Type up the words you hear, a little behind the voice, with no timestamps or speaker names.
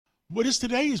With us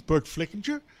today is Burt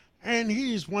Flickinger, and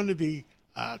he is one of the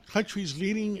country's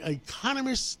leading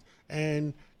economists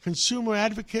and consumer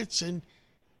advocates, and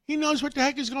he knows what the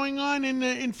heck is going on in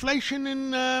inflation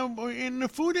in the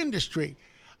food industry.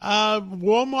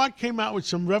 Walmart came out with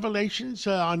some revelations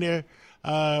on their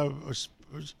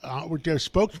with their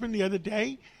spokesman the other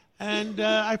day, and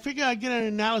I figure I'd get an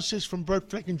analysis from Burt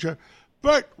Flickinger.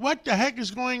 Burt, what the heck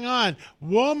is going on?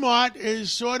 Walmart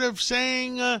is sort of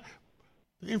saying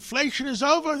inflation is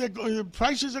over. The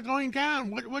prices are going down.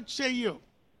 What say you?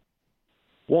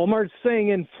 Walmart's saying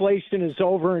inflation is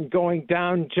over and going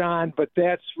down, John, but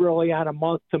that's really on a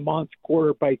month-to-month,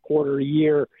 quarter-by-quarter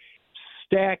year.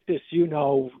 Stacked, as you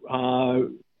know,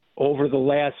 over the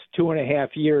last 2.5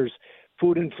 years,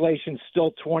 food inflation is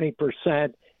still 20%,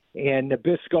 and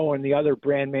Nabisco and the other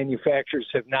brand manufacturers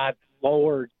have not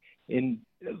lowered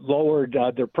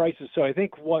their prices. So I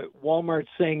think what Walmart's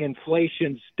saying,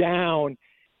 inflation's down,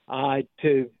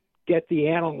 to get the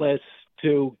analysts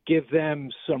to give them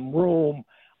some room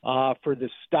for the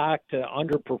stock to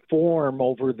underperform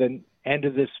over the end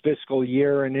of this fiscal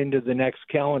year and into the next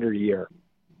calendar year.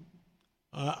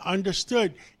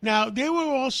 Understood. Now, they were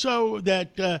also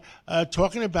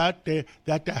talking about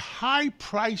that the high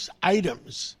price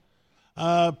items,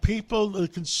 the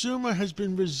consumer has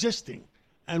been resisting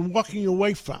and walking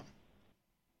away from.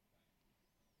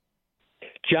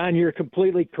 John, you're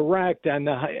completely correct on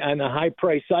the high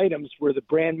price items where the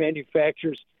brand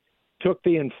manufacturers took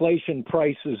the inflation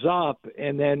prices up,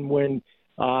 and then when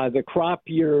the crop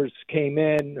years came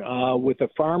in with the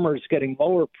farmers getting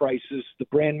lower prices, the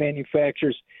brand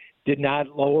manufacturers did not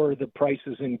lower the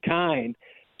prices in kind.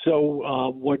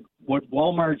 So what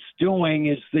Walmart's doing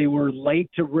is they were late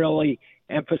to really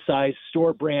emphasize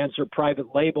store brands or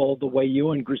private label the way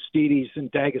you and Gristedes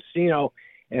and D'Agostino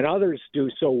and others do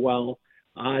so well.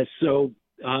 So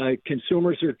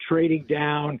consumers are trading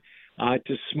down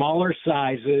to smaller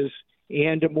sizes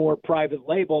and a more private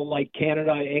label like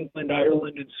Canada, England,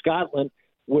 Ireland, and Scotland,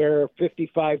 where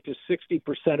 55 to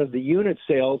 60% of the unit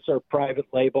sales are private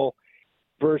label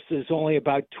versus only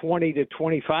about 20 to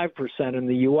 25% in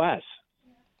the U.S.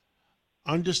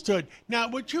 Understood. Now,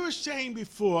 what you were saying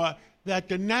before, that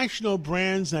the national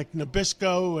brands like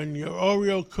Nabisco and your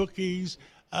Oreo cookies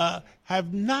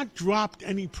have not dropped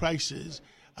any prices.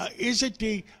 Is it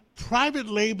the private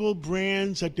label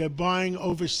brands that they're buying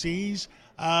overseas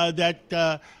that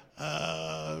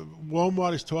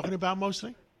Walmart is talking about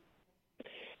mostly?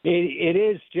 It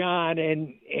is, John,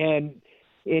 and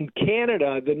in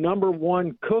Canada, the number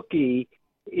one cookie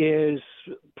is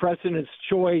President's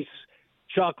Choice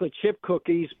chocolate chip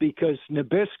cookies because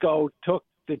Nabisco took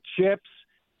the chips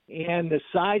and the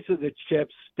size of the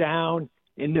chips down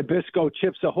in Nabisco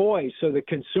Chips Ahoy. So the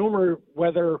consumer,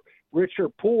 whether rich or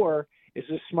poor, is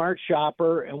a smart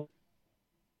shopper. And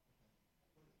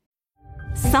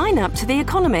sign up to The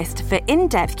Economist for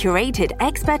in-depth curated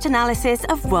expert analysis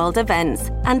of world events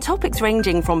and topics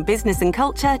ranging from business and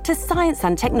culture to science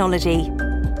and technology.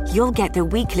 You'll get the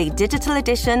weekly digital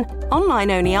edition,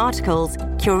 online-only articles,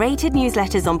 curated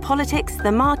newsletters on politics,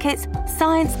 the markets,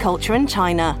 science, culture, and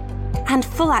China, and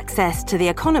full access to The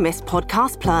Economist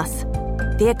Podcast Plus.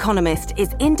 The Economist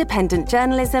is independent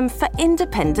journalism for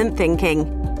independent thinking.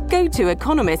 Go to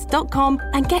economist.com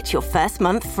and get your first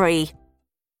month free.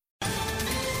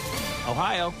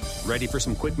 Ohio, ready for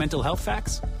some quick mental health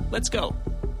facts? Let's go.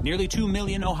 Nearly 2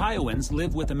 million Ohioans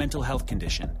live with a mental health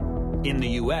condition. In the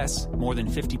U.S., more than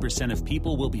 50% of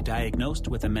people will be diagnosed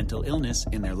with a mental illness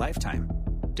in their lifetime.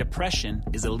 Depression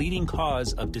is a leading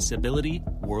cause of disability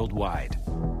worldwide.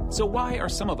 So why are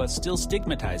some of us still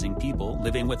stigmatizing people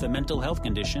living with a mental health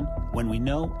condition when we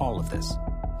know all of this?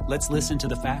 Let's listen to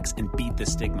the facts and beat the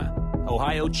stigma.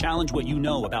 Ohio, challenge what you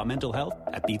know about mental health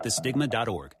at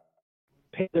beatthestigma.org.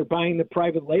 They're buying the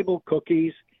private label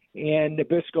cookies, and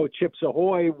Nabisco Chips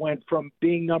Ahoy went from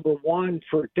being number one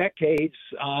for decades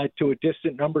to a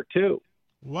distant number two.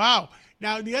 Wow.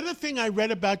 Now, the other thing I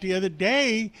read about the other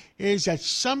day is that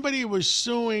somebody was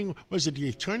suing, was it the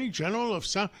Attorney General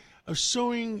was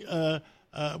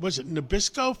it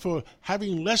Nabisco for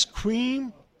having less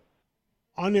cream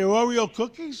on their Oreo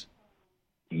cookies?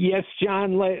 Yes,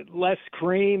 John, less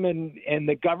cream and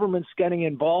the government's getting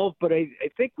involved. But I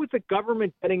think with the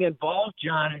government getting involved,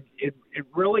 John, it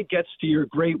really gets to your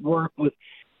great work with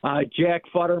Jack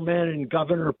Futterman and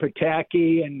Governor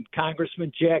Pataki and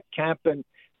Congressman Jack Kemp and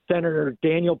Senator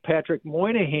Daniel Patrick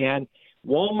Moynihan.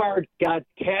 Walmart got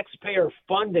taxpayer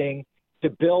funding to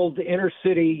build inner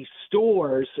city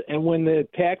stores. And when the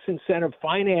tax incentive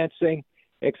financing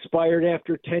expired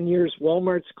after 10 years,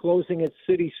 Walmart's closing its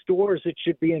city stores. It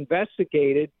should be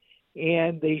investigated.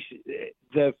 and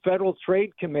the Federal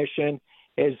Trade Commission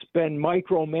has been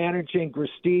micromanaging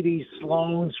Gristedes,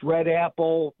 Sloan's, Red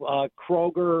Apple,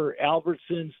 Kroger,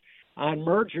 Albertsons on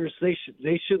mergers.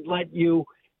 They should let you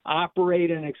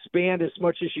operate and expand as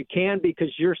much as you can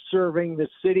because you're serving the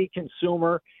city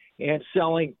consumer and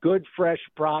selling good, fresh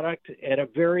product at a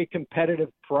very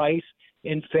competitive price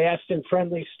in fast and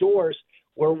friendly stores,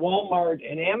 where Walmart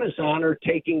and Amazon are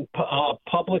taking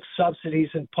public subsidies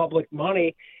and public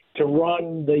money to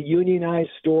run the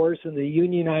unionized stores and the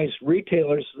unionized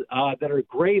retailers that are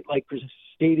great, like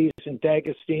Gristedes and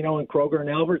D'Agostino and Kroger and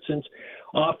Albertsons,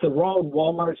 off the road.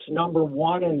 Walmart's number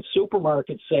one in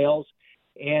supermarket sales,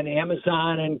 and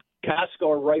Amazon and Costco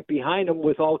are right behind them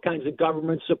with all kinds of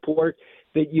government support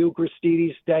that you,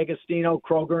 Gristedes, D'Agostino,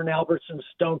 Kroger, and Albertsons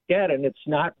don't get, and it's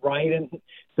not right. And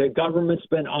the government's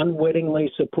been unwittingly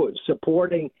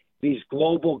supporting these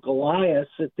global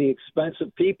Goliaths at the expense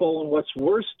of people. And what's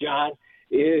worse, John,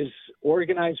 is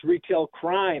organized retail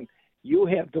crime. You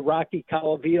have the Rocky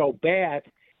Colavito bat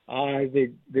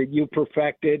that you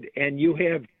perfected, and you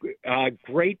have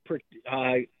great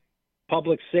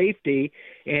public safety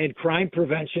and crime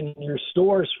prevention in your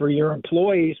stores for your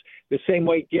employees, the same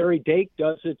way Gary Dake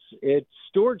does its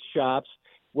steward shops,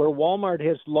 where Walmart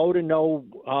has low to no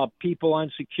people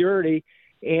on security.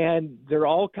 And there are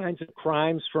all kinds of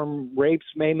crimes, from rapes,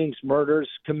 maimings, murders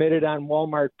committed on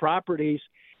Walmart properties,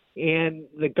 and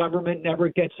the government never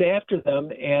gets after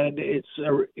them. And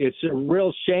it's a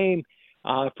real shame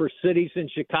for cities in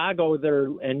Chicago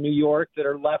and New York that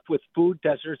are left with food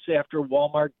deserts after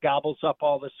Walmart gobbles up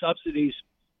all the subsidies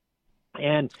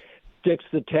and sticks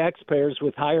the taxpayers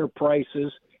with higher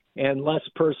prices and less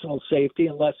personal safety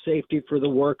and less safety for the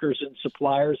workers and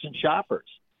suppliers and shoppers.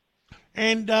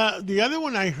 And the other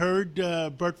one I heard,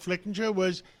 Burt Flickinger,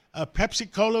 was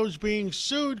Pepsi-Cola is being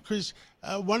sued because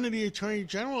one of the attorney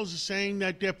generals is saying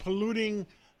that they're polluting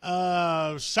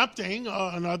something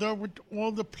or another with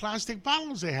all the plastic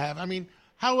bottles they have. I mean,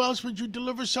 how else would you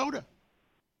deliver soda?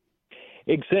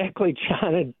 Exactly,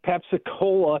 John. And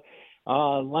Pepsi-Cola,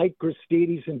 like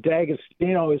Gristedes and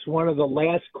D'Agostino, is one of the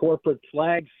last corporate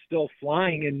flags still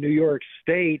flying in New York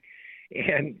State.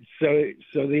 And so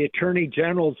the attorney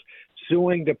general's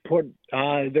suing to put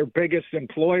their biggest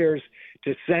employers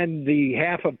to send the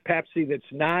half of Pepsi that's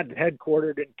not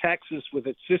headquartered in Texas with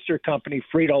its sister company,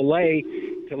 Frito-Lay,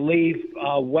 to leave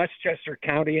Westchester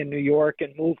County in New York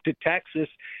and move to Texas,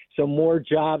 so more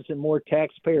jobs and more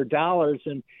taxpayer dollars.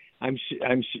 And I'm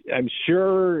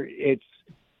sure it's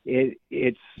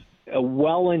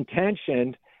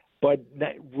well-intentioned, but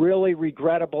really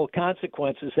regrettable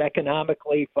consequences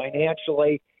economically,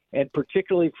 financially, and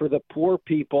particularly for the poor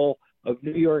people of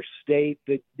New York State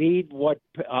that need what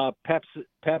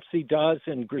Pepsi does,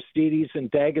 and Gristedes and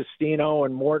D'Agostino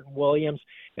and Morton Williams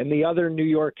and the other New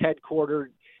York headquartered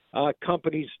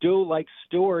companies do, like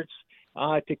Stewart's,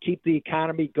 to keep the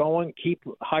economy going, keep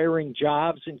hiring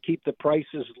jobs, and keep the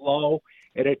prices low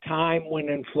at a time when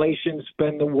inflation's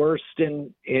been the worst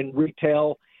in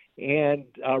retail and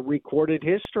recorded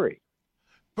history.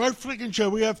 Burt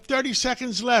Flickinger, we have 30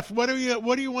 seconds left. What do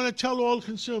you want to tell all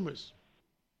consumers?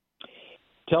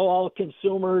 Tell all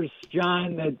consumers,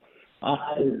 John, that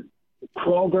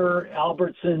Kroger,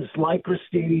 Albertsons, like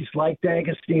Gristedes, like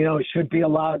D'Agostino, should be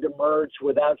allowed to merge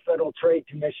without Federal Trade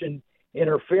Commission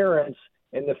interference,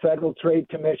 and the Federal Trade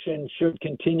Commission should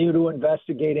continue to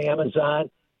investigate Amazon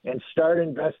and start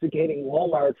investigating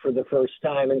Walmart for the first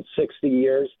time in 60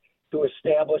 years to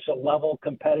establish a level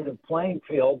competitive playing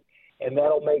field, and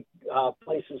that'll make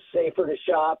places safer to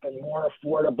shop and more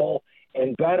affordable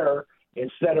and better,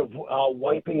 instead of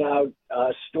wiping out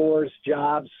stores,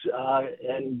 jobs,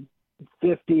 and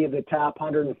 50 of the top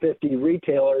 150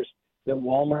 retailers that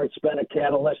Walmart's been a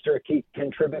catalyst or a key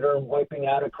contributor in wiping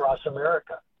out across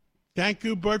America. Thank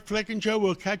you, Burt Flickinger.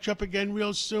 We'll catch up again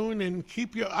real soon, and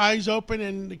keep your eyes open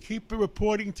and keep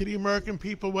reporting to the American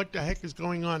people what the heck is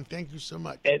going on. Thank you so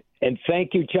much. And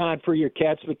thank you, John, for your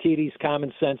Katzmatidis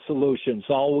Common Sense Solutions.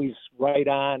 Always right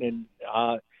on, and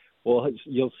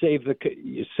you'll save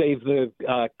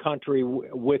the country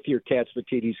with your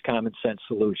Katzmatidis Common Sense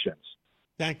Solutions.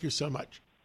 Thank you so much.